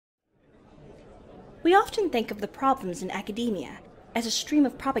We often think of the problems in academia as a stream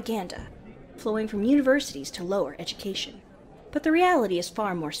of propaganda flowing from universities to lower education. But the reality is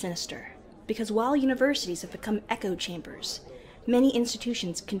far more sinister, because while universities have become echo chambers, many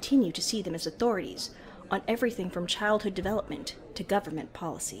institutions continue to see them as authorities on everything from childhood development to government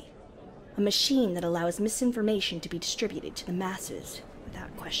policy. A machine that allows misinformation to be distributed to the masses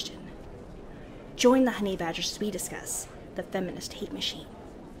without question. Join the Honey Badgers as we discuss the feminist hate machine.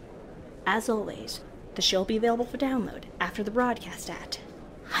 As always, the show will be available for download after the broadcast at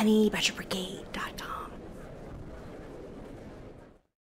honeybadgerbrigade.com.